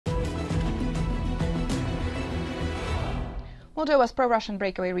Moldova's pro-Russian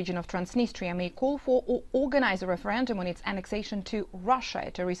breakaway region of Transnistria may call for or organize a referendum on its annexation to Russia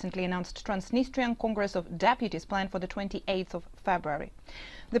at a recently announced Transnistrian Congress of Deputies planned for the 28th of February.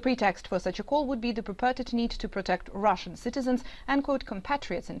 The pretext for such a call would be the purported need to protect Russian citizens and, quote,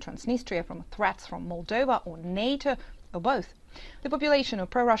 compatriots in Transnistria from threats from Moldova or NATO, or both. The population of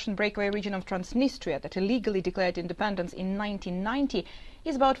pro-Russian breakaway region of Transnistria that illegally declared independence in 1990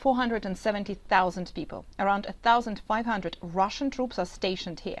 is about 470,000 people. Around 1,500 Russian troops are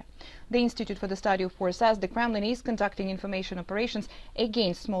stationed here. The Institute for the Study of War says the Kremlin is conducting information operations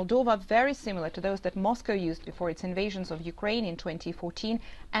against Moldova very similar to those that Moscow used before its invasions of Ukraine in 2014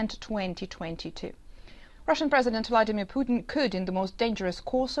 and 2022. Russian President Vladimir Putin could, in the most dangerous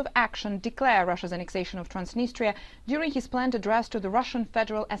course of action, declare Russia's annexation of Transnistria during his planned address to the Russian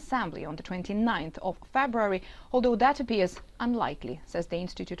Federal Assembly on the 29th of February, although that appears unlikely, says the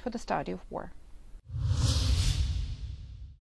Institute for the Study of War.